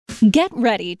Get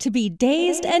ready to be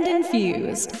dazed and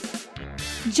infused.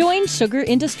 Join sugar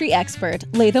industry expert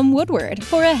Latham Woodward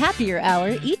for a happier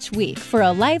hour each week for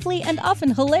a lively and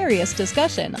often hilarious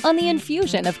discussion on the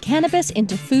infusion of cannabis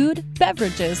into food,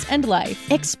 beverages, and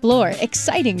life. Explore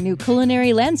exciting new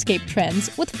culinary landscape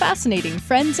trends with fascinating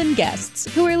friends and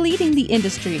guests who are leading the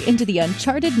industry into the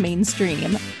uncharted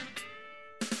mainstream.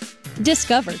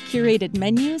 Discover curated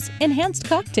menus, enhanced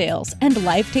cocktails, and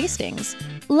live tastings.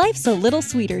 Life's a little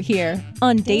sweeter here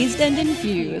on Dazed and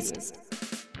Infused.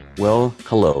 Well,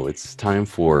 hello. It's time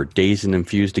for Dazed and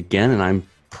Infused again, and I'm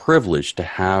privileged to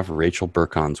have Rachel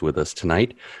Burkons with us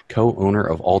tonight, co-owner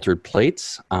of Altered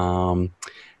Plates. And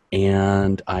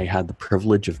I had the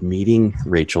privilege of meeting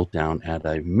Rachel down at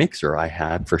a mixer I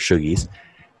had for Shuggies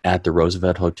at the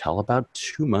Roosevelt Hotel about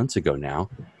 2 months ago now.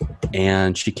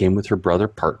 And she came with her brother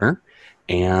partner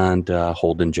and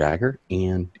Holden Jagger,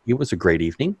 and it was a great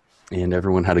evening. And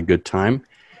everyone had a good time.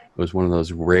 It was one of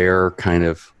those rare kind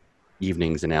of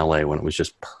evenings in LA when it was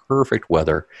just perfect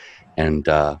weather. And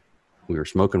we were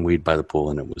smoking weed by the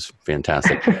pool, and it was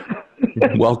fantastic.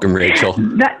 Welcome, Rachel.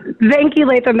 Thank you,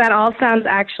 Latham. That all sounds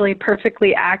actually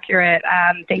perfectly accurate.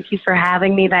 Thank you for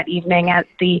having me that evening at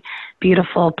the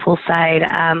beautiful poolside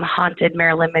haunted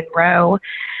Marilyn Monroe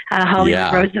home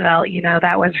in Roosevelt. You know,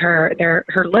 that was her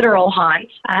literal haunt.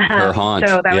 Her haunt,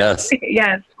 so that yes.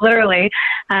 Yes, literally.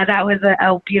 That was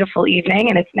a beautiful evening,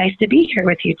 and it's nice to be here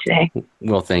with you today.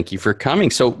 Well, thank you for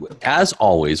coming. So, as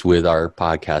always with our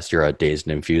podcast here at Dazed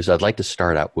and Infused, I'd like to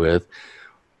start out with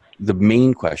the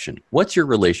main question. What's your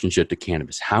relationship to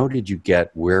cannabis? How did you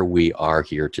get where we are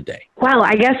here today? Well,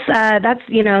 I guess that's,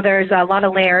 there's a lot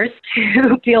of layers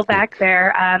to peel back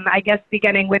there. I guess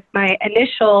beginning with my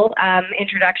initial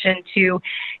introduction to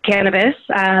cannabis,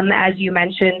 as you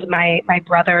mentioned, my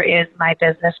brother is my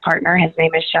business partner. His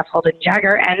name is Chef Holden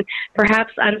Jagger. And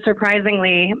perhaps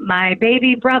unsurprisingly, my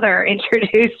baby brother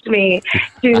introduced me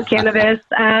to cannabis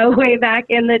way back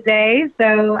in the day.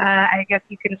 So I guess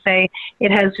you can say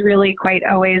it has really quite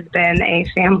always been a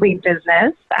family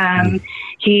business.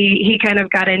 He kind of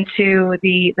got into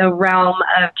the realm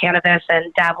of cannabis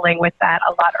and dabbling with that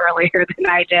a lot earlier than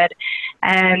I did,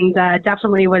 and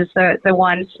definitely was the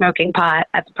one smoking pot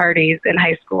at the parties in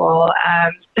high school.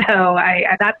 So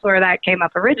that's where that came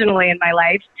up originally in my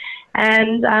life.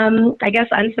 And I guess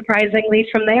unsurprisingly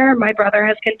from there, my brother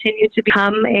has continued to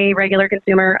become a regular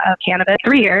consumer of cannabis.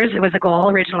 3 years, it was a goal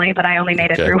originally, but I only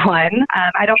made it through one.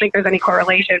 I don't think there's any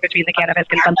correlation between the cannabis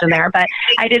consumption there, but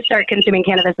I did start consuming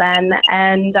cannabis then.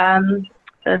 And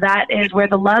that is where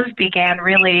the love began,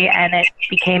 really, and it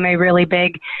became a really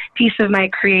big piece of my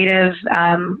creative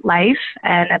life.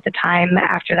 And at the time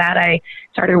after that, I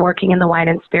started working in the wine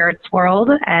and spirits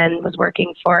world and was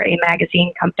working for a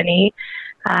magazine company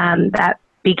that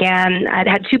began. I'd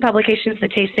had two publications, the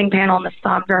Tasting Panel and the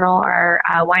Somm Journal, are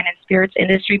wine and spirits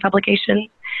industry publications.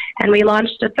 And we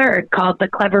launched a third called The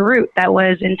Clever Root that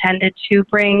was intended to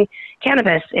bring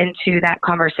cannabis into that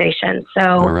conversation.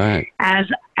 So as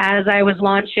I was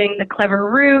launching The Clever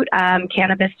Root,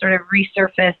 cannabis sort of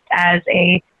resurfaced as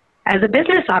a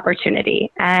business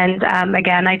opportunity. And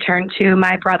again, I turned to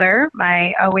my brother,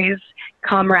 my always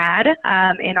comrade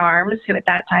in arms, who at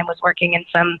that time was working in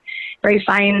some very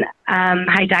fine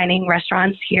high dining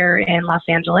restaurants here in Los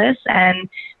Angeles. And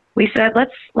we said,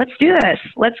 let's do this.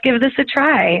 Let's give this a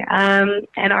try.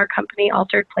 And our company,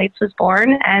 Altered Plates, was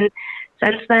born. And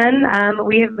since then,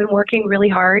 we have been working really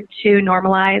hard to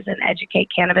normalize and educate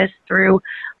cannabis through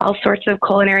all sorts of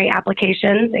culinary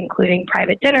applications, including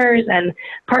private dinners and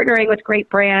partnering with great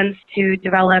brands to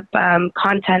develop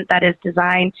content that is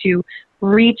designed to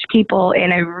reach people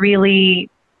in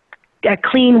a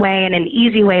clean way and an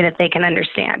easy way that they can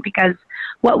understand. Because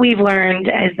what we've learned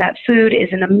is that food is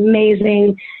an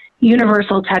amazing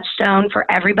universal touchstone for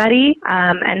everybody.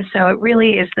 And so it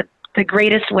really is the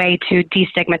greatest way to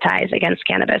destigmatize against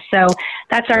cannabis. So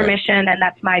that's our mission, and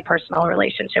that's my personal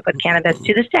relationship with cannabis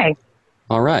to this day.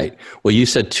 All right. Well, you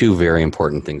said two very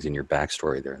important things in your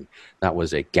backstory there. That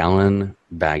was a gallon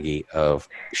baggie of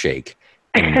shake.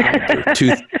 And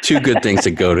two good things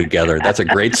to go together. That's a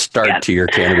great start to your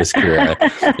cannabis career.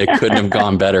 It couldn't have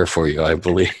gone better for you, I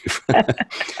believe.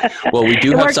 Well, we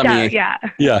do have something.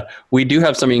 We do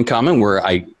have something in common. Where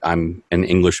I'm an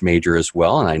English major as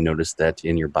well, and I noticed that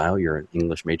in your bio, you're an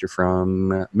English major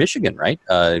from Michigan, right?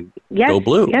 Yes, Go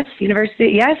Blue. Yes,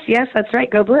 University. Yes, that's right.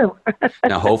 Go Blue.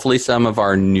 Now, hopefully, some of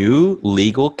our new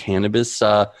legal cannabis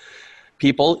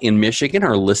people in Michigan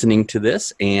are listening to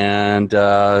this, and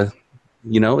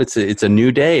it's a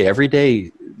new day. Every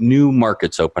day, new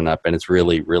markets open up, and it's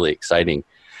really, really exciting.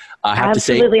 I have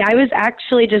Absolutely. to say, I was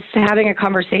actually just having a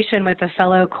conversation with a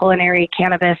fellow culinary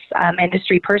cannabis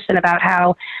industry person about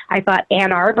how I thought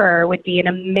Ann Arbor would be an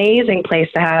amazing place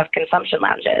to have consumption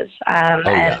lounges.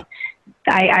 And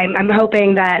I'm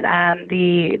hoping that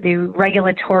the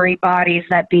regulatory bodies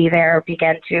that be there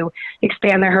begin to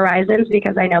expand their horizons,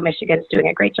 because I know Michigan's doing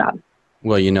a great job.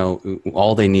 well,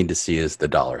 all they need to see is the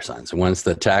dollar signs. Once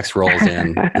the tax rolls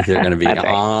in, they're going to be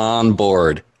on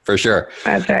board for sure.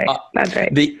 That's right. That's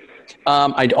right.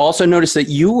 I'd also noticed that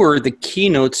you were the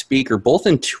keynote speaker both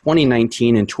in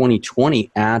 2019 and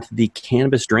 2020 at the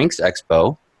Cannabis Drinks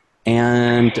Expo,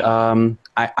 and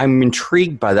I'm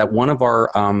intrigued by that. One of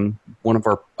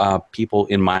our people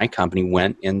in my company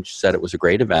went and said it was a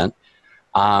great event.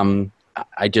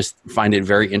 I just find it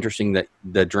very interesting that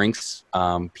the drinks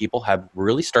people have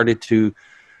really started to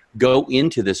go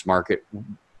into this market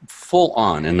full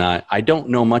on, and I don't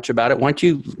know much about it. Why don't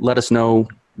you let us know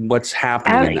what's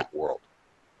happening in that world?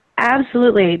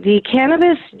 Absolutely. The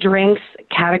cannabis drinks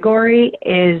category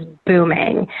is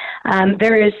booming.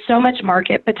 There is so much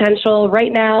market potential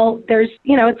right now. There's,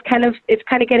 it's kind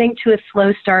of getting to a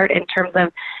slow start in terms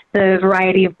of the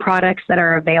variety of products that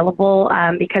are available,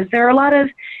 because there are a lot of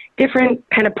different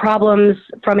kind of problems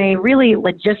from a really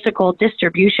logistical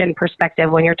distribution perspective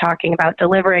when you're talking about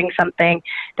delivering something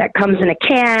that comes in a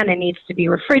can and needs to be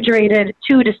refrigerated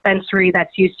to a dispensary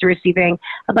that's used to receiving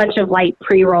a bunch of light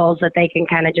pre-rolls that they can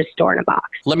kind of just store in a box.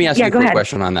 Let me ask you a quick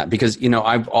question on that, because,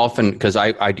 because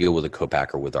I deal with a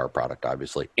co-packer with our product,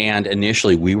 obviously. And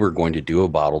initially we were going to do a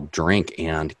bottled drink,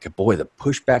 and boy, the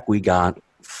pushback we got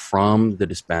from the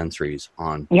dispensaries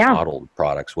on bottled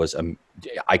products was,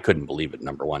 I couldn't believe it,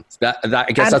 number one. I guess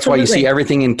Absolutely. That's why you see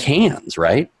everything in cans,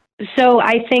 right? So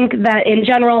I think that in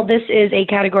general, this is a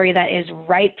category that is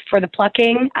ripe for the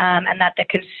plucking, and that the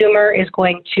consumer is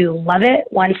going to love it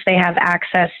once they have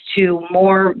access to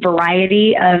more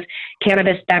variety of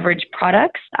cannabis beverage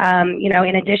products.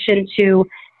 In addition to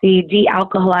the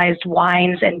de-alcoholized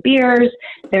wines and beers,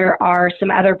 there are some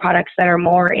other products that are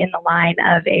more in the line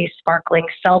of a sparkling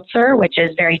seltzer, which is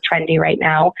very trendy right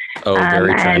now. Oh,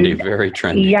 very trendy, very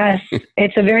trendy. Yes,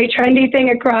 it's a very trendy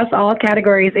thing across all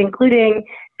categories,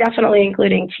 definitely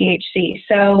including THC.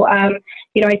 So, I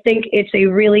think it's a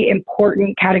really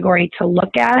important category to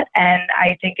look at, and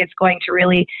I think it's going to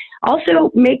really also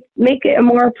make it a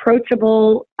more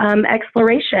approachable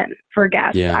exploration for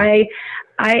guests. Yeah.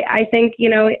 I think,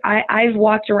 I've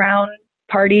walked around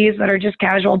parties that are just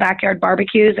casual backyard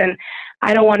barbecues, and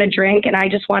I don't want to drink, and I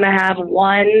just want to have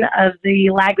one of the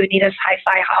Lagunitas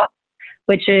Hi-Fi Hop,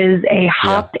 which is a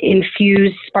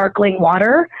hop-infused sparkling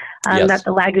water that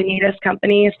the Lagunitas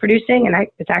company is producing, and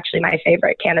it's actually my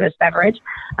favorite cannabis beverage.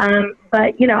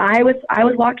 But I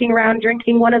was walking around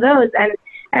drinking one of those, and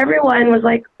everyone was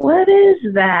like, "What is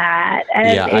that?"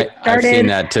 And it started I've seen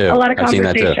that too. A lot of I've seen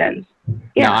that too. conversations.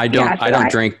 Yeah, no,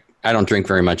 I don't drink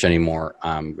very much anymore.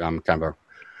 I'm kind of a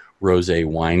rosé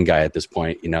wine guy at this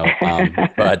point,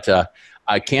 but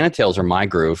Cannatails are my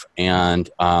groove, and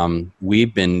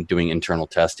we've been doing internal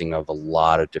testing of a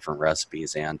lot of different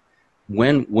recipes. And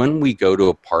when we go to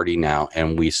a party now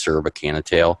and we serve a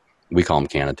Cannatail, we call them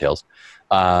Cannatails,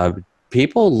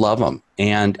 people love them,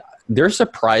 and they're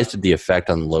surprised at the effect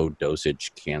on low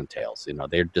dosage Cannatails.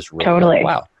 They're just really like,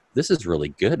 wow, this is really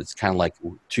good. It's kind of like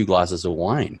 2 glasses of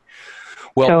wine.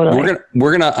 Well,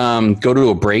 we're gonna go to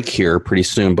a break here pretty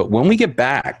soon, but when we get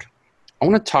back, I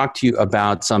want to talk to you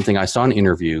about something. I saw an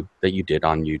interview that you did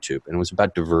on YouTube, and it was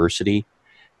about diversity.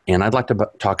 And I'd like to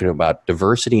talk to you about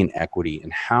diversity and equity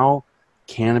and how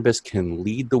cannabis can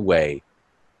lead the way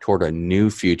toward a new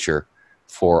future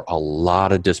for a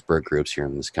lot of disparate groups here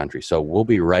in this country. So we'll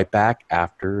be right back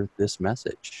after this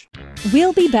message.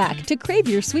 We'll be back to crave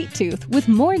your sweet tooth with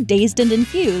more Dazed and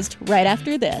Infused right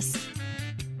after this.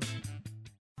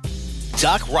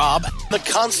 Doc Rob, the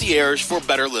concierge for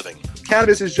better living.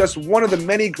 Cannabis is just one of the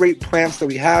many great plants that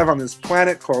we have on this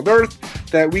planet called Earth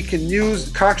that we can use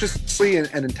consciously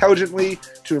and intelligently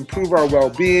to improve our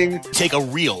well-being. Take a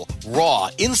real, raw,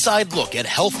 inside look at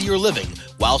healthier living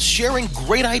while sharing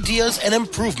great ideas and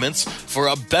improvements for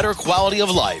a better quality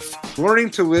of life. Learning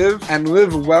to live and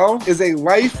live well is a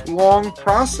lifelong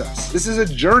process. This is a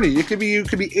journey. You could be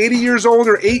 80 years old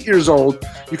or 8 years old.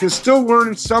 You can still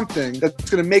learn something that's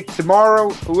going to make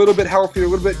tomorrow a little bit healthier, a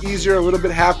little bit easier, a little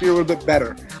bit happier, a little bit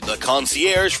better. The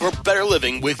Concierge for Better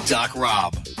Living with Doc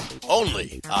Rob.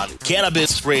 Only on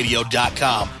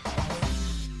CannabisRadio.com.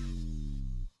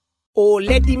 Oh,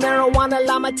 let the marijuana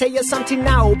llama tell you something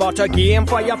now about a game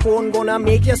for your phone gonna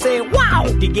make you say, wow!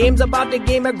 The game's about the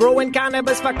game of growing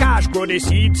cannabis for cash. Grow the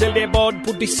seed, sell the bud,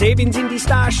 put the savings in the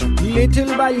stash.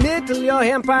 Little by little, your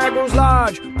empire grows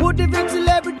large. Put the big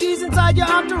celebrities inside your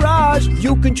entourage.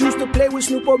 You can choose to play with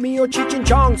Snoop or me or Cheech and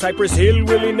Chong, Cypress Hill,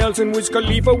 Willie Nelson, Wiz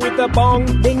Khalifa with a bong.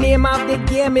 The name of the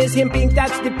game is Hemp Inc.,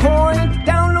 that's the point.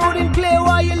 Download and play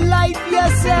while you light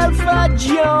yourself a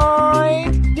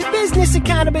joint. The business of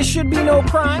cannabis should be no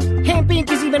crime. Hemp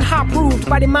Inc. is even hot-proofed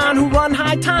by the man who run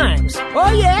High Times.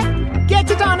 Oh yeah?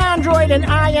 Get it on Android and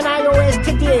iOS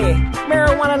today.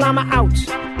 Marijuana Llama out.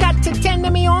 Got to tend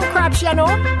to me own crops, you know.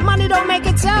 Money don't make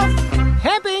itself.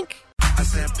 Hemp Inc. I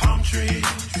said palm trees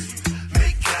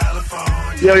make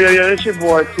California. Yo, it's your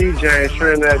boy TJ,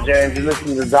 Trinidad James. You're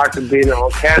listening to Dr. Bina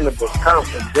on Cannabis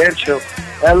Confidential.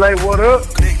 LA, what up?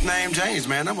 Nickname James,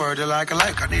 man. I'm worried like a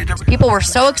lake. People were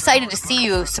so excited to see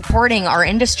you supporting our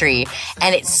industry,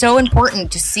 and it's so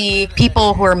important to see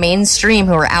people who are mainstream,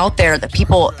 who are out there, that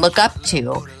people look up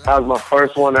to. That was my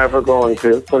first one ever going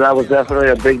to, so that was definitely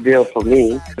a big deal for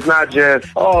me. It's not just,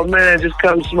 oh man, just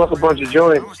come smoke a bunch of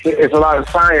joints. It's a lot of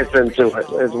science into it.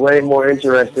 It's way more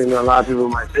interesting than a lot of people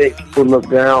might think who look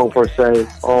down, per se,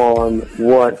 on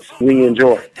what we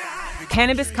enjoy.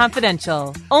 Cannabis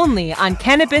Confidential, only on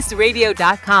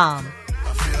CannabisRadio.com.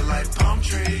 I feel like palm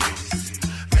trees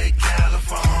make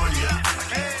California.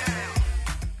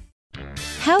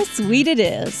 How sweet it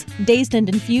is. Dazed and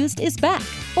Infused is back,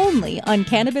 only on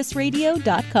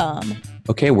CannabisRadio.com.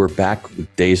 Okay, we're back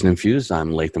with Dazed and Infused.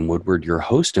 I'm Latham Woodward, your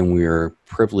host, and we are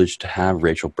privileged to have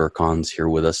Rachel Burkons here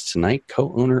with us tonight,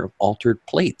 co-owner of Altered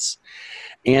Plates.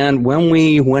 And when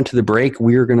we went to the break,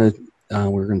 we're going to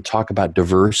talk about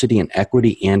diversity and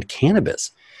equity and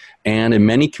cannabis. And in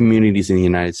many communities in the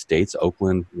United States,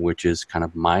 Oakland, which is kind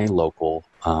of my local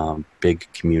big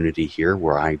community here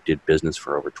where I did business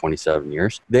for over 27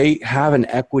 years, they have an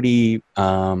equity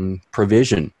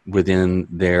provision within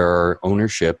their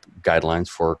ownership guidelines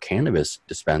for cannabis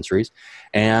dispensaries.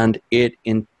 And it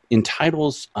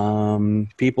entitles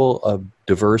people of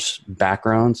diverse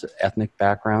backgrounds, ethnic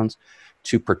backgrounds,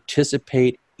 to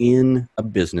participate in a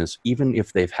business, even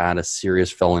if they've had a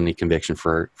serious felony conviction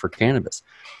for cannabis.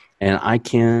 And I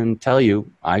can tell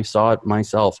you, I saw it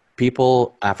myself.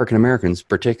 People, African Americans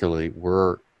particularly,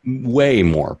 were way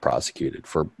more prosecuted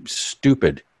for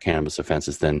stupid cannabis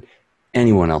offenses than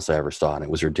anyone else I ever saw. And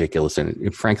it was ridiculous.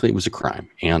 And frankly, it was a crime.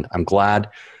 And I'm glad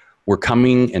we're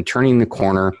coming and turning the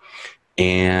corner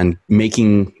and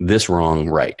making this wrong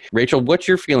right. Rachel, what's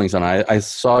your feelings on it? I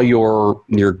saw your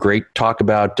great talk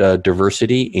about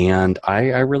diversity, and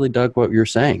I really dug what you're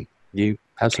saying. You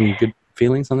have some good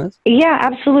feelings on this? Yeah,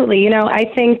 absolutely. You know,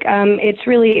 I think it's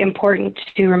really important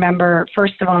to remember,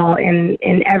 first of all, in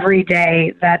every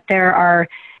day that there are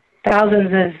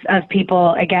thousands of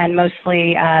people, again,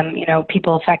 mostly,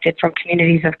 people affected from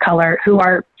communities of color who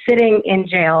are sitting in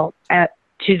jail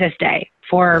to this day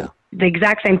for the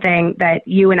exact same thing that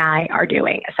you and I are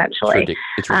doing, essentially.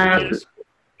 It's ridiculous.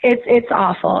 It's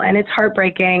awful, and it's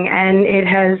heartbreaking, and it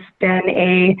has been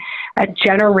a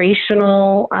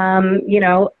generational,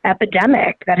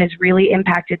 epidemic that has really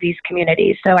impacted these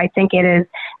communities. So I think it is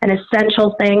an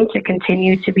essential thing to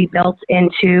continue to be built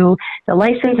into the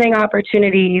licensing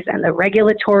opportunities and the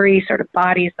regulatory sort of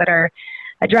bodies that are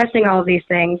addressing all of these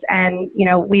things. And,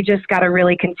 we just got to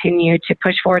really continue to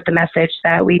push forward the message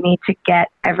that we need to get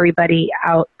everybody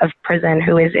out of prison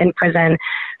who is in prison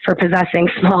for possessing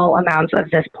small amounts of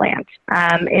this plant.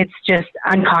 It's just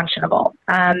unconscionable.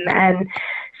 And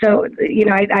so,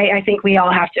 I think we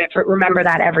all have to remember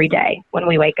that every day when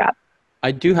we wake up.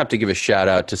 I do have to give a shout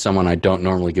out to someone I don't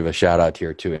normally give a shout out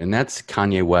here to, and that's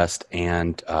Kanye West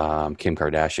and Kim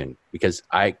Kardashian, because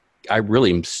I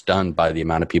really am stunned by the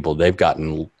amount of people they've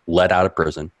gotten let out of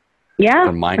prison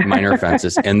for minor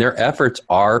offenses, and their efforts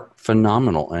are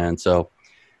phenomenal. And so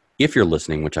if you're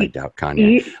listening, which I doubt,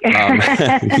 Kanye,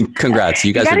 congrats.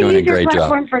 You guys are doing a great job.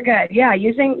 Platform for good. Yeah,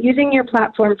 using your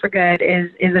platform for good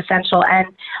is essential. And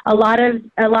a lot of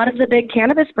the big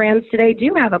cannabis brands today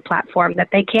do have a platform that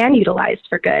they can utilize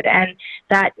for good. And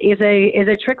that is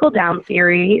a trickle down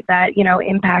theory that,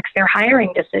 impacts their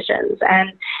hiring decisions.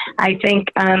 And I think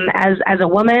as a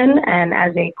woman and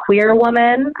as a queer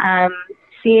woman,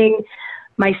 seeing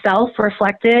myself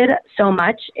reflected so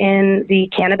much in the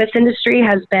cannabis industry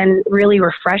has been really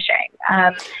refreshing.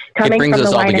 It brings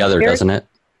us all together, doesn't it?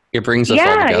 It brings us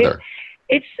all together.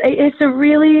 It's a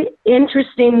really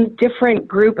interesting, different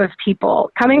group of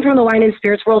people. Coming from the wine and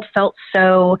spirits world felt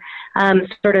so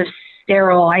sort of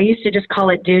sterile. I used to just call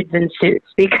it dudes in suits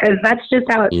because that's just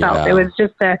how it felt. It was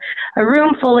just a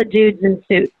room full of dudes in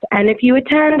suits. And if you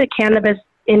attend a cannabis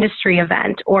industry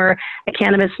event or a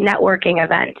cannabis networking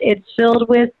event, it's filled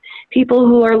with people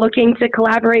who are looking to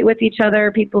collaborate with each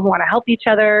other, people who want to help each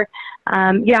other.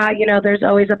 There's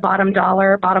always a bottom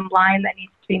line that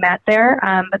needs to be met there.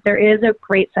 But there is a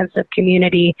great sense of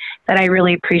community that I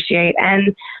really appreciate.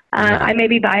 And I may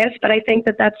be biased, but I think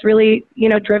that that's really,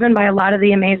 driven by a lot of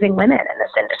the amazing women in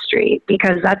this industry,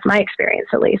 because that's my experience,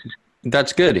 at least.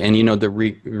 That's good. And, the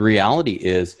reality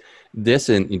is this,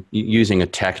 and using a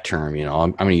tech term,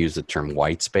 I'm going to use the term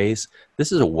white space.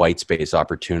 This is a white space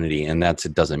opportunity, and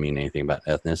it doesn't mean anything about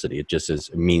ethnicity. It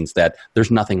just means that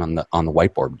there's nothing on the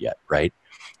whiteboard yet, right?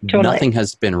 Totally. Nothing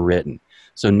has been written.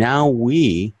 So now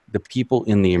we, the people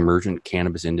in the emergent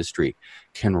cannabis industry,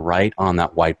 can write on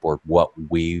that whiteboard what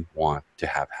we want to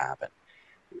have happen.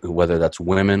 Whether that's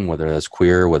women, whether that's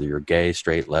queer, whether you're gay,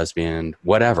 straight, lesbian,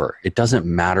 whatever. It doesn't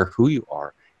matter who you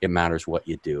are. It matters what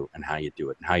you do and how you do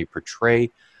it and how you portray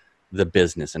the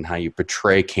business and how you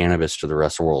portray cannabis to the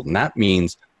rest of the world. And that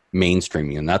means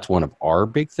mainstreaming. And that's one of our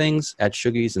big things at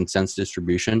Shoogies and Sense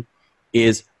Distribution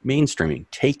is mainstreaming,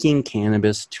 taking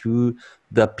cannabis to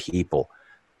the people,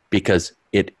 because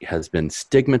it has been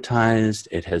stigmatized,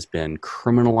 it has been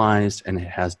criminalized, and it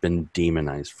has been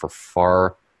demonized for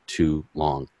far too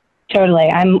long. Totally.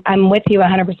 I'm with you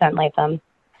 100%, Latham.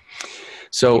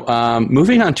 So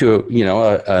moving on to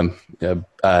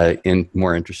in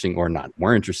more interesting, or not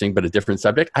more interesting, but a different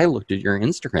subject, I looked at your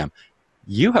Instagram.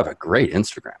 You have a great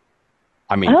Instagram.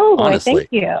 I mean, honestly,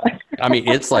 thank you. I mean,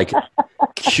 it's like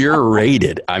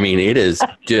curated. I mean, it is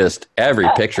just, every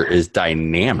picture is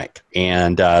dynamic.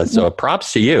 And so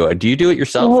props to you. Do you do it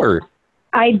yourself, or?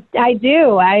 I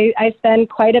do. I spend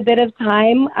quite a bit of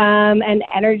time and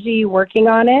energy working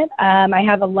on it. I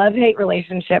have a love-hate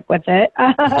relationship with it,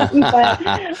 but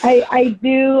I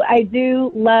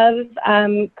do love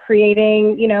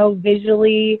creating,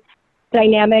 visually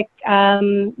dynamic,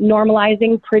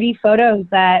 normalizing pretty photos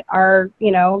that are,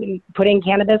 putting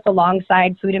cannabis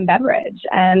alongside food and beverage.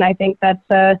 And I think that's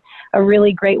a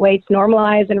really great way to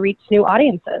normalize and reach new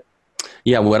audiences.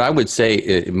 Yeah, what I would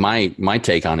say, my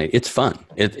take on it, it's fun.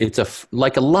 It's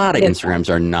like a lot of Instagrams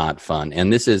are not fun.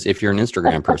 And this is, if you're an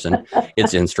Instagram person,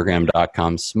 it's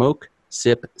Instagram.com Smoke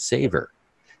Sip Savor.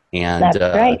 And that's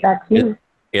right. That's me.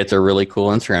 It's a really cool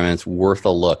Instagram, and it's worth a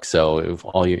look. So if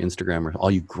all you Instagrammers, all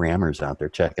you grammars out there,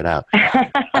 check it out.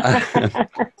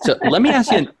 So let me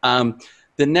ask you,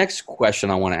 the next question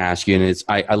I want to ask you, and it's,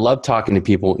 I love talking to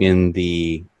people in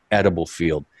the edible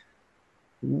field.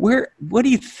 What do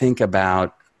you think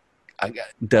about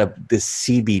the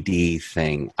CBD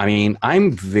thing? I mean,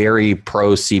 I'm very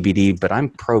pro CBD, but I'm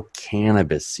pro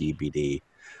cannabis CBD.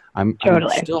 I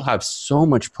still have so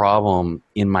much problem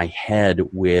in my head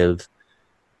with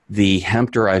the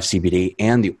hemp-derived CBD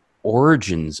and the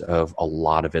origins of a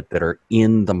lot of it that are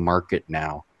in the market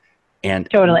now. And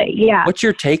totally, yeah. What's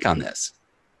your take on this?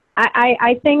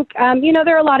 I think,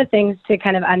 there are a lot of things to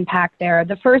kind of unpack there.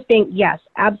 The first being, yes,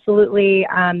 absolutely.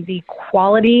 The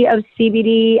quality of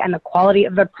CBD and the quality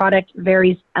of the product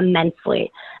varies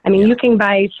immensely. I mean, you can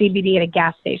buy CBD at a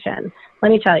gas station.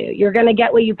 Let me tell you, you're going to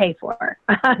get what you pay for,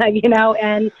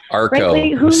 and Arco,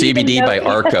 frankly, CBD by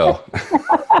Arco.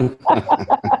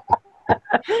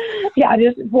 Yeah,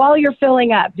 just while you're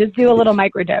filling up, just do a little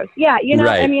microdose. Yeah,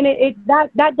 right. I mean,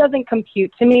 that doesn't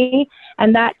compute to me,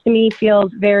 and that to me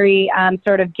feels very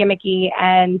sort of gimmicky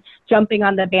and jumping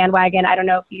on the bandwagon. I don't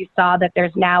know if you saw that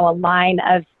there's now a line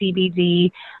of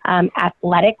CBD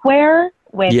athletic wear.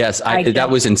 Yes, that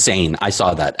was insane. I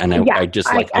saw that, and I just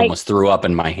almost threw up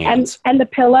in my hands. And the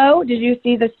pillow, did you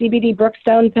see the CBD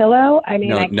Brookstone pillow? I mean,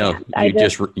 no, you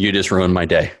just ruined my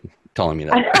day telling me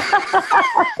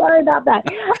that. Sorry about that.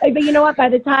 But you know what? By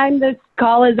the time this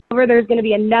call is over, there's going to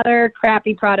be another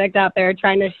crappy product out there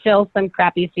trying to shill some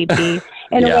crappy CBD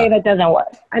in a way that doesn't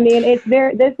work. I mean,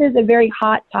 this is a very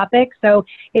hot topic, so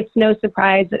it's no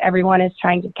surprise that everyone is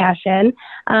trying to cash in.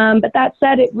 But that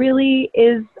said, it really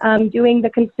is doing the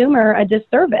consumer a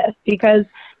disservice, because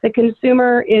the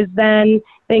consumer is then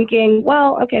thinking,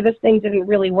 well, okay, this thing didn't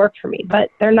really work for me, but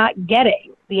they're not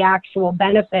getting the actual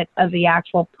benefits of the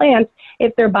actual plant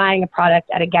if they're buying a product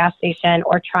at a gas station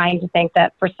or trying to think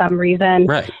that for some reason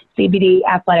CBD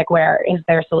athletic wear is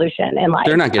their solution in life.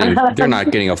 They're not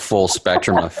getting a full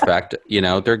spectrum effect.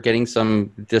 They're getting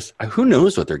some, just who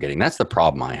knows what they're getting. That's the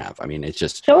problem I have. I mean, it's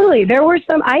just totally.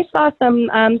 I saw some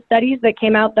studies that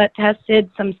came out that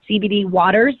tested some CBD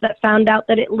waters that found out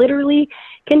that it literally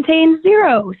contains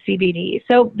 0 CBD.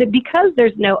 So because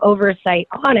there's no oversight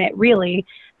on it, really,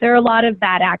 there are a lot of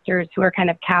bad actors who are kind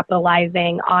of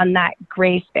capitalizing on that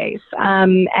gray space.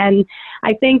 And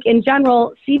I think in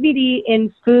general, CBD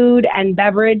in food and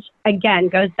beverage, again,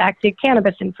 goes back to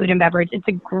cannabis in food and beverage. It's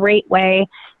a great way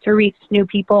to reach new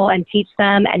people and teach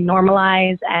them and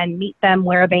normalize and meet them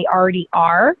where they already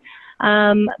are.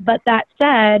 But that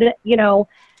said,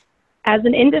 as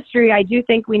an industry, I do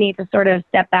think we need to sort of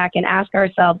step back and ask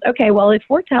ourselves, okay, well, if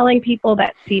we're telling people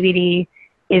that CBD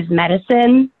is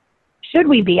medicine, should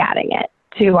we be adding it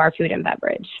to our food and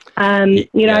beverage?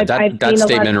 That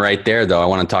statement right there, though, I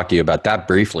want to talk to you about that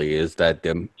briefly, is that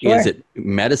Sure. Is it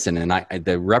medicine? And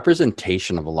the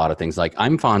representation of a lot of things, like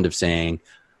I'm fond of saying,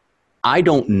 I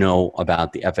don't know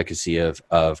about the efficacy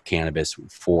of cannabis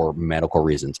for medical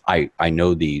reasons. I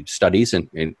know the studies and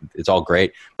it's all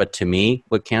great, but to me,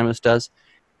 what cannabis does,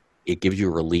 it gives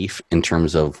you relief in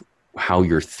terms of how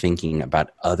you're thinking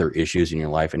about other issues in your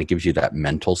life, and it gives you that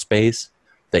mental space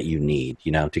that you need,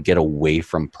 to get away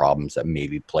from problems that may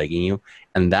be plaguing you.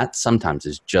 And that sometimes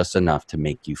is just enough to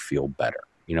make you feel better.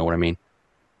 You know what I mean?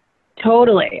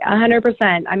 Totally,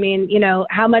 100%. I mean,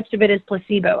 how much of it is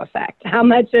placebo effect? How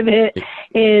much of it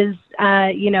is,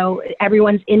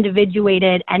 everyone's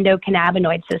individuated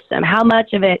endocannabinoid system? How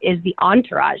much of it is the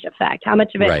entourage effect? How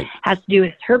much of it has to do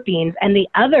with terpenes and the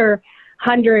other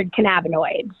 100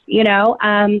 cannabinoids?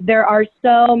 There are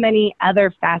so many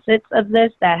other facets of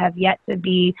this that have yet to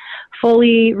be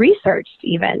fully researched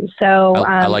even. So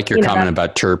I like your comment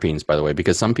about terpenes, by the way,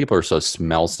 because some people are so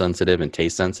smell sensitive and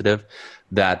taste sensitive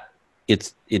that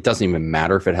it doesn't even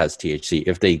matter if it has THC.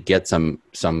 If they get some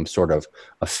sort of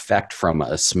effect from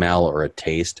a smell or a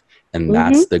taste, and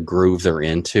that's the groove they're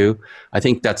into, I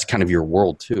think that's kind of your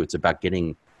world too. It's about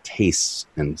getting tastes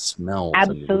and smells.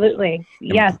 Absolutely. And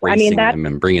yes. I mean, them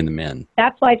and bringing them in.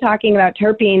 That's why talking about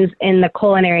terpenes in the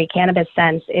culinary cannabis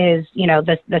sense is,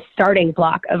 the starting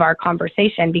block of our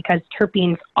conversation, because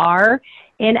terpenes are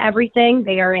in everything.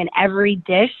 They are in every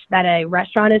dish that a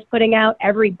restaurant is putting out.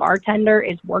 Every bartender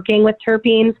is working with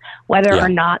terpenes, whether or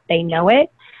not they know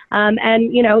it.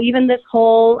 And, even this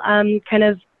whole kind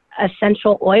of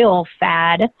essential oil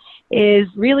fad is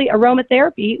really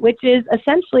aromatherapy, which is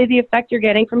essentially the effect you're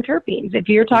getting from terpenes. If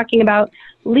you're talking about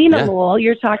linalool,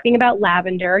 you're talking about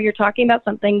lavender, you're talking about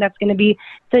something that's going to be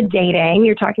sedating,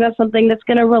 you're talking about something that's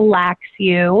going to relax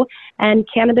you, and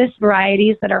cannabis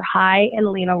varieties that are high in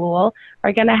linalool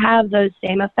are going to have those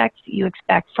same effects you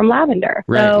expect from lavender.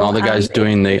 Right, So, and all the guys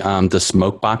doing the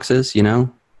smoke boxes,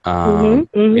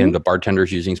 and the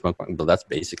bartenders using smoke boxes, but that's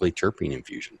basically terpene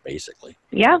infusion, basically.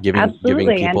 Yeah,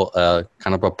 absolutely. Giving people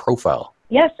kind of a profile.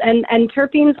 Yes, and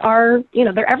terpenes are,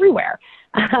 they're everywhere.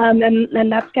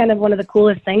 And that's kind of one of the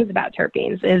coolest things about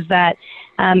terpenes is that,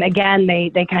 again,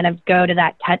 they kind of go to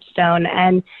that touchstone.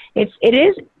 And it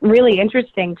is really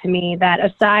interesting to me that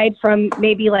aside from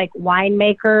maybe like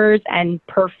winemakers and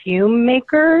perfume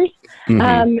makers,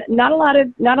 not a lot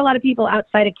of people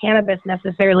outside of cannabis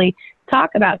necessarily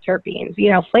talk about terpenes.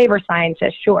 Flavor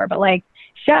scientists, sure, but like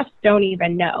chefs don't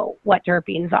even know what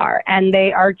terpenes are, and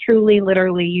they are truly,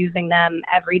 literally using them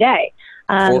every day.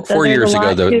 4 years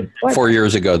ago,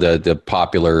 the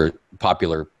popular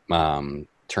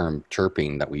term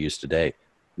terpene that we use today,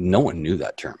 no one knew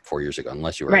that term 4 years ago,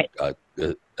 unless you were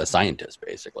a scientist,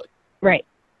 basically. Right.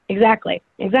 Exactly.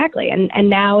 And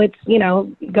now it's,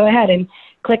 go ahead and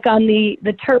click on the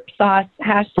terp sauce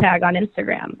hashtag on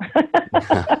Instagram.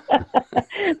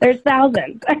 There's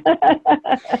thousands.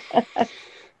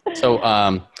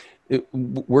 So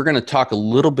we're going to talk a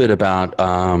little bit about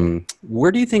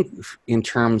where do you think, in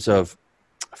terms of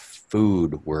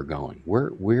food, we're going?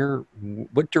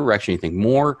 What direction do you think?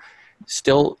 More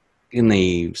still in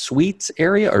the sweets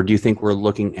area, or do you think we're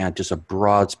looking at just a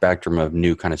broad spectrum of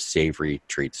new kind of savory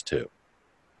treats too?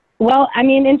 Well, I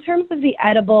mean, in terms of the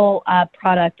edible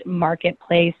product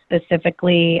marketplace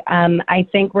specifically, I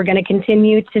think we're going to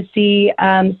continue to see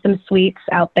some sweets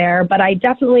out there, but I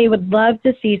definitely would love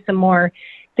to see some more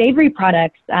savory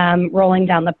products rolling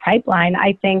down the pipeline.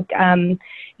 I think,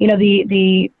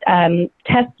 the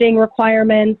testing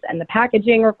requirements and the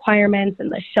packaging requirements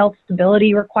and the shelf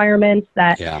stability requirements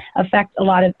that affect a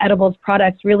lot of edibles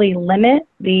products really limit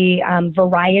the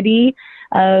variety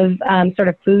of sort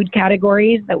of food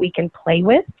categories that we can play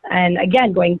with. And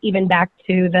again, going even back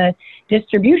to the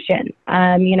distribution,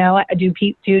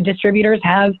 do distributors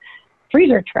have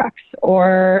freezer trucks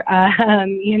or,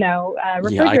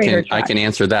 refrigerator trucks. I can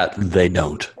answer that. They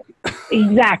don't.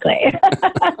 Exactly.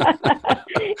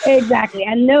 Exactly.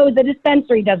 And no, the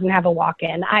dispensary doesn't have a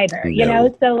walk-in either, you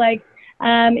know? So like,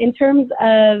 in terms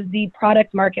of the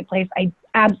product marketplace, I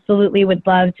absolutely would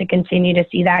love to continue to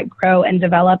see that grow and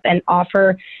develop and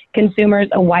offer consumers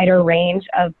a wider range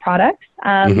of products.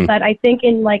 But I think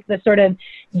in like the sort of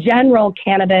general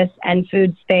cannabis and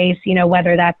food space, you know,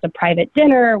 whether that's a private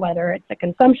dinner, whether it's a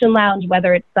consumption lounge,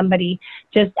 whether it's somebody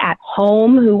just at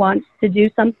home who wants to do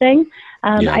something,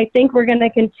 I think we're going to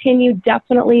continue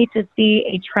definitely to see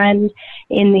a trend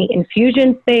in the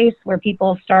infusion space where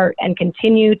people start and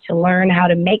continue to learn how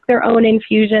to make their own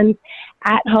infusions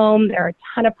at home. There are a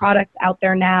ton of products out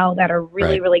there now that are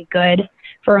really, really good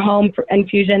for home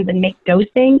infusions and make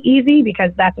dosing easy,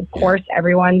 because that's, of course,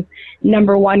 everyone's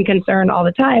number one concern all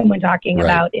the time when talking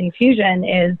about infusion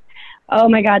is, oh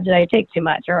my God, did I take too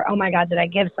much? Or, oh my God, did I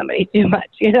give somebody too much?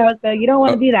 You know, so you don't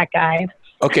want to be that guy.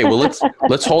 Okay, well,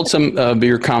 let's hold some of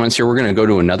your comments here. We're going to go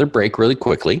to another break really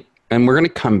quickly, and we're going to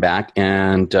come back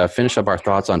and finish up our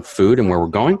thoughts on food and where we're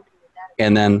going.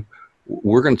 And then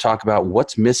we're going to talk about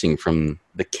what's missing from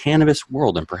the cannabis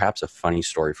world and perhaps a funny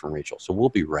story from Rachel. So we'll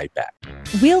be right back.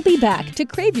 We'll be back to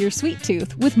crave your sweet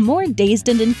tooth with more Dazed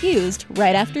and Infused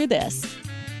right after this.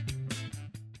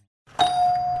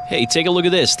 Hey, take a look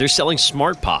at this. They're selling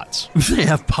smart pots. They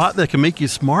have pot that can make you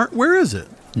smart? Where is it?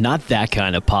 Not that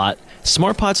kind of pot.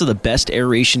 Smart pots are the best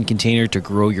aeration container to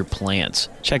grow your plants.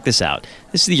 Check this out.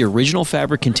 This is the original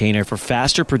fabric container for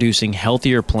faster producing,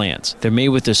 healthier plants. They're made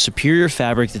with a superior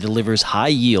fabric that delivers high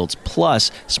yields.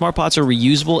 Plus, smart pots are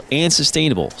reusable and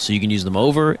sustainable, so you can use them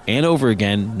over and over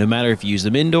again, no matter if you use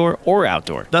them indoor or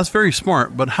outdoor. That's very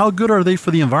smart, but how good are they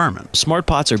for the environment? Smart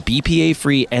pots are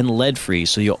BPA-free and lead-free,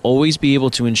 so you'll always be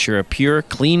able to ensure a pure,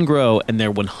 clean grow, and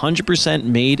they're 100%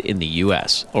 made in the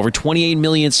U.S. Over 28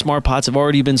 million smart pots have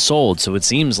already been sold, so it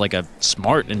seems like a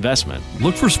smart investment.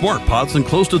 Look for smart pots in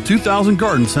close to 2,000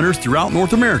 garden centers throughout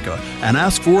North America and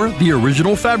ask for the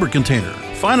original fabric container.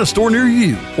 Find a store near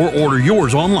you or order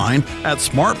yours online at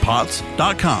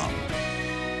smartpots.com.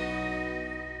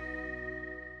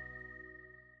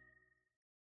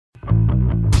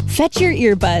 Fetch your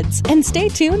earbuds and stay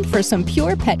tuned for some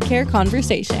pure pet care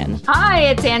conversation. Hi,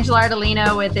 it's Angela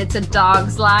Ardolino with It's a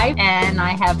Dog's Life, and I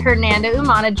have Hernanda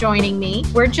Umana joining me.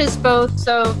 We're just both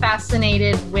so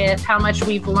fascinated with how much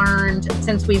we've learned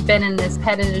since we've been in this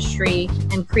pet industry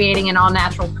and creating an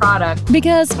all-natural product.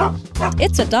 Because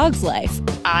it's a dog's life.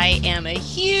 I am a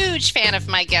huge fan of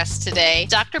my guest today,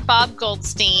 Dr. Bob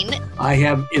Goldstein. I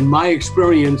have, in my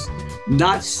experience,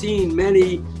 not seen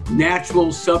many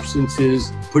natural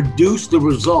substances produce the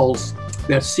results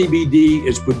that CBD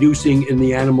is producing in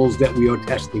the animals that we are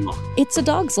testing on. It's a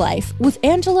Dog's Life with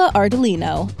Angela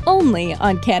Ardolino, only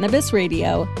on Cannabis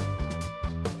Radio.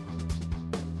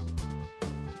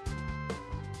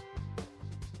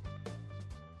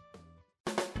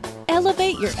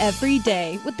 Elevate your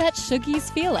everyday with that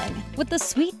Shoogies feeling, with the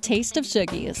sweet taste of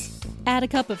Shoogies. Add a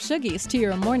cup of Shoogies to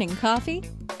your morning coffee.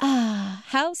 Ah,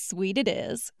 how sweet it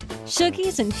is.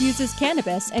 Shoogies infuses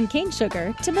cannabis and cane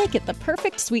sugar to make it the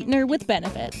perfect sweetener with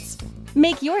benefits.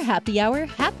 Make your happy hour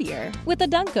happier with a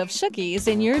dunk of Shoogies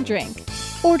in your drink.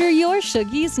 Order your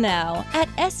Shoogies now at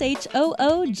shoogies.com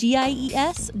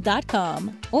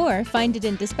or find it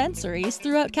in dispensaries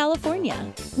throughout California.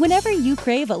 Whenever you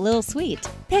crave a little sweet,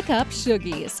 pick up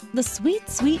Shoogies, the sweet,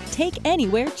 sweet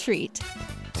take-anywhere treat.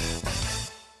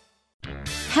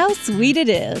 How sweet it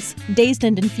is! Dazed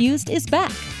and Infused is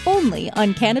back, only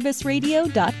on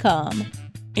CannabisRadio.com.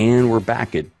 And we're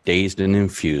back at Dazed and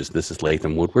Infused. This is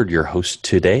Latham Woodward, your host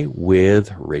today,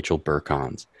 with Rachel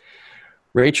Burkons.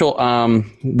 Rachel,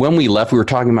 when we left, we were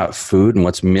talking about food and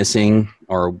what's missing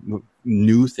or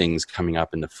new things coming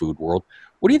up in the food world.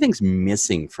 What do you think is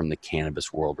missing from the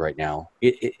cannabis world right now?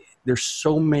 There's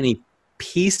so many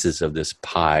pieces of this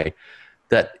pie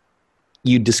that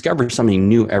you discover something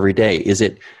new every day. Is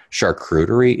it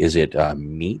charcuterie? Is it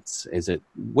meats?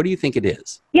 What do you think it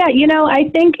is? Yeah,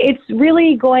 I think it's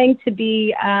really going to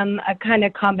be a kind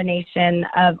of combination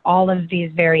of all of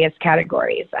these various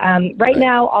categories. Right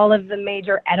now, all of the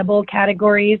major edible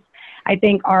categories, I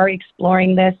think, are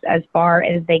exploring this as far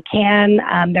as they can.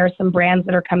 There are some brands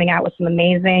that are coming out with some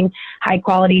amazing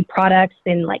high-quality products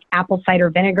in like apple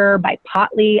cider vinegar by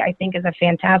Potley, I think is a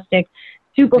fantastic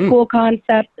super cool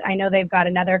concept. I know they've got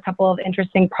another couple of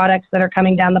interesting products that are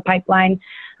coming down the pipeline.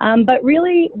 But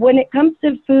really, when it comes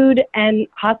to food and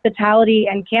hospitality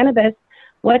and cannabis,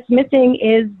 what's missing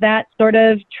is that sort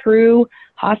of true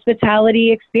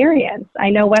hospitality experience.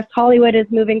 I know West Hollywood is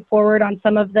moving forward on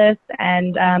some of this,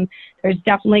 and there's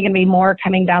definitely going to be more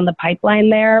coming down the pipeline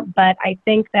there. But I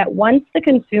think that once the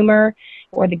consumer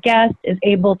or the guest is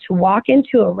able to walk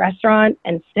into a restaurant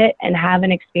and sit and have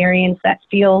an experience that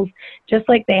feels just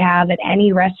like they have at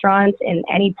any restaurant in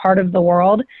any part of the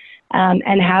world,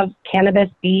 and have cannabis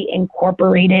be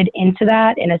incorporated into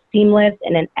that in a seamless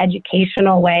and an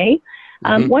educational way.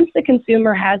 Once the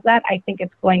consumer has that, I think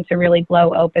it's going to really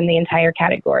blow open the entire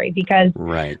category, because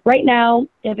right now,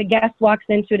 if a guest walks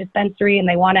into a dispensary and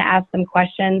they want to ask them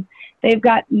questions, they've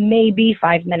got maybe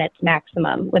 5 minutes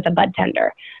maximum with a bud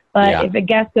tender. But if a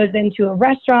guest goes into a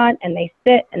restaurant and they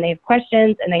sit and they have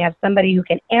questions and they have somebody who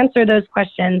can answer those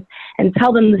questions and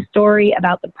tell them the story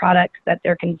about the products that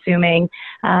they're consuming,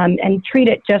 and treat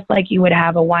it just like you would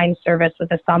have a wine service with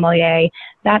a sommelier,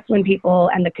 that's when people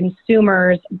and the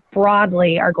consumers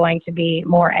broadly are going to be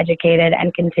more educated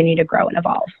and continue to grow and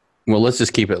evolve. Well, let's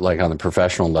just keep it like on the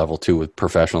professional level too, with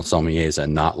professional sommeliers,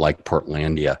 and not like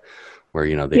Portlandia, where,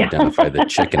 you know, they identify the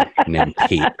chicken named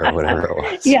Kate or whatever it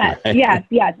was. Yes.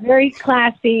 Very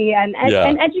classy and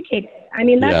educated. I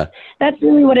mean, that's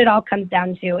really what it all comes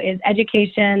down to, is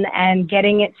education and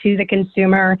getting it to the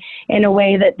consumer in a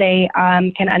way that they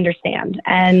can understand.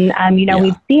 And,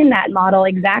 we've seen that model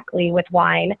exactly with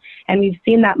wine, and we've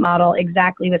seen that model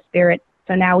exactly with spirits.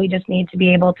 So now we just need to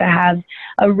be able to have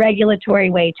a regulatory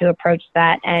way to approach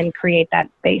that and create that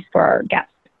space for our guests.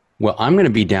 Well, I'm going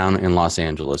to be down in Los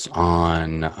Angeles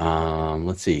on,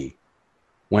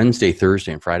 Wednesday,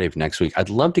 Thursday, and Friday of next week. I'd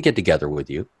love to get together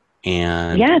with you.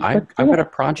 And I've got a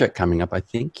project coming up I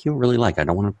think you'll really like. I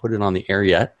don't want to put it on the air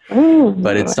yet,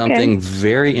 but it's something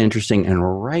very interesting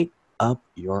and right up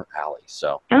your alley.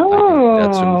 So I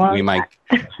think we might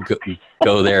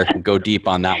go there and go deep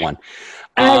on that one.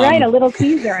 All right, a little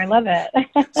teaser. I love it.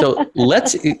 So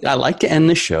I like to end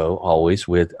the show always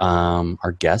with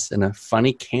our guests and a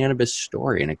funny cannabis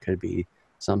story. And it could be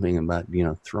something about,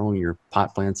 throwing your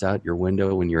pot plants out your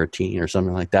window when you're a teen or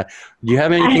something like that. Do you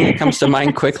have anything that comes to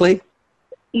mind quickly?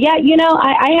 Yeah,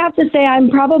 I have to say I'm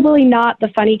probably not the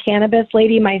funny cannabis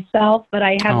lady myself, but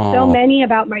I have so many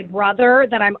about my brother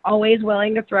that I'm always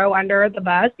willing to throw under the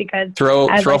bus, because throw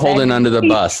Holden under the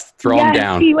bus. Throw him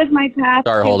down. He was my path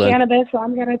to cannabis, so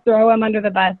I'm going to throw him under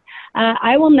the bus.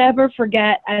 I will never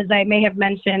forget, as I may have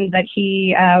mentioned, that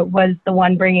he was the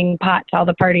one bringing pot to all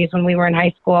the parties when we were in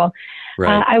high school.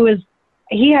 Right.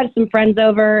 He had some friends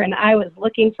over, and I was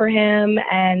looking for him,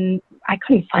 and I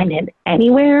couldn't find him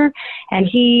anywhere. And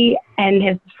he and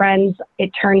his friends,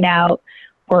 it turned out,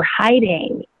 were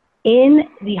hiding in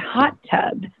the hot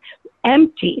tub,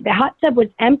 empty. The hot tub was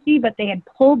empty, but they had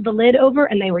pulled the lid over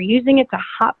and they were using it to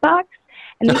hotbox.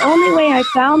 And the only way I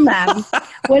found them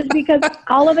was because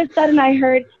all of a sudden I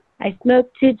heard, I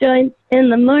smoked 2 joints in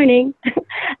the morning.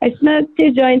 I smoked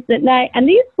 2 joints at night. And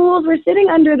these fools were sitting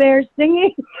under there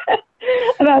singing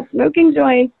about smoking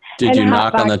joints. Did you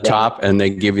knock on the top and they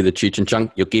give you the Cheech and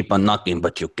Chong? You keep on knocking,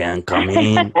 but you can't come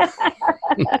in.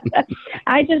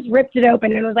 I just ripped it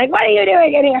open and was like, what are you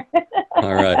doing in here?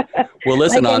 All right. Well,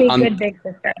 listen, like any good big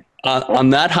sister. On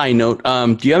that high note,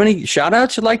 do you have any shout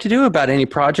outs you'd like to do about any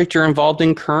project you're involved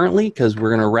in currently? Because we're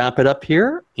going to wrap it up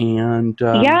here. And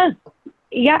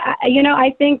Yeah,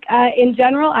 I think in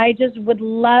general, I just would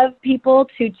love people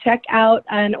to check out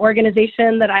an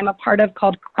organization that I'm a part of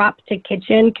called Crop to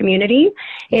Kitchen Community.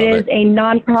 It is a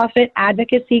nonprofit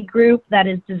advocacy group that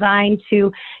is designed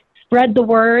to spread the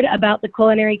word about the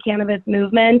culinary cannabis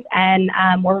movement, and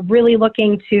we're really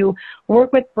looking to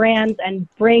work with brands and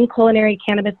bring culinary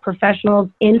cannabis professionals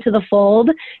into the fold.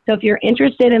 So if you're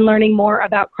interested in learning more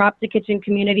about Crop to Kitchen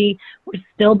Community, we're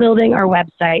still building our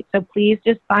website. So please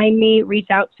just find me, reach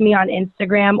out to me on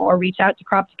Instagram, or reach out to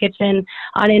Crop to Kitchen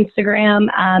on Instagram,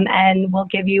 and we'll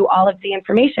give you all of the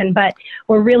information. But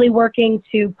we're really working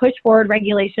to push forward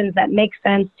regulations that make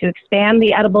sense to expand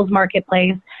the edibles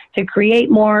marketplace, to create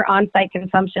more on-site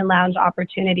consumption lounge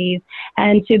opportunities,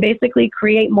 and to basically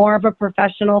create more of a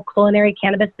professional culinary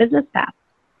cannabis business path.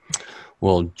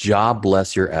 Well, God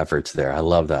bless your efforts there. I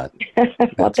love that.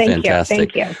 Well, thank you.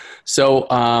 Thank you. So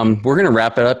we're going to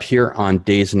wrap it up here on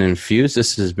Dazed and Infused.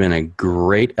 This has been a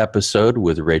great episode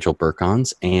with Rachel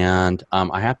Burkons. And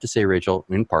I have to say, Rachel,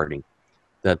 in parting,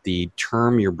 that the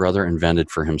term your brother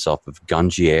invented for himself of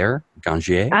ganjier.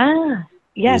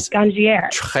 Yes, ganjier.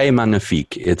 Très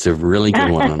magnifique. It's a really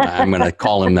good one. I'm going to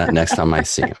call him that next time I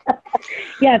see him.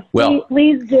 Yes, well,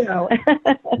 please do.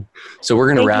 So we're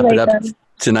going to wrap it up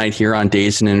tonight here on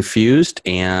Dazed and Infused,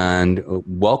 and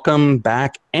welcome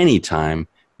back anytime.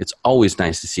 It's always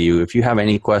nice to see you. If you have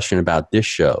any question about this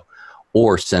show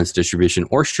or Sense Distribution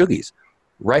or Shoogies,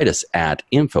 write us at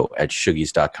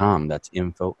info@shoogies.com. That's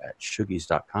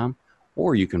info@shoogies.com.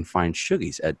 Or you can find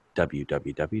Shoogies at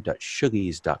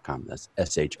www.shoogies.com. That's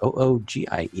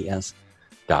SHOOGIES.com.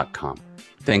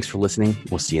 Thanks for listening.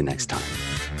 We'll see you next time.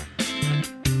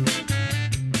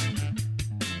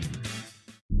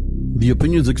 The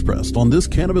opinions expressed on this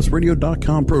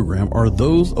CannabisRadio.com program are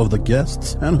those of the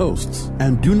guests and hosts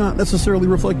and do not necessarily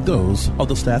reflect those of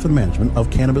the staff and management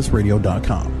of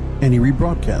CannabisRadio.com. Any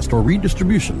rebroadcast or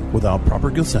redistribution without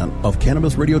proper consent of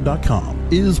CannabisRadio.com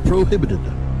is prohibited.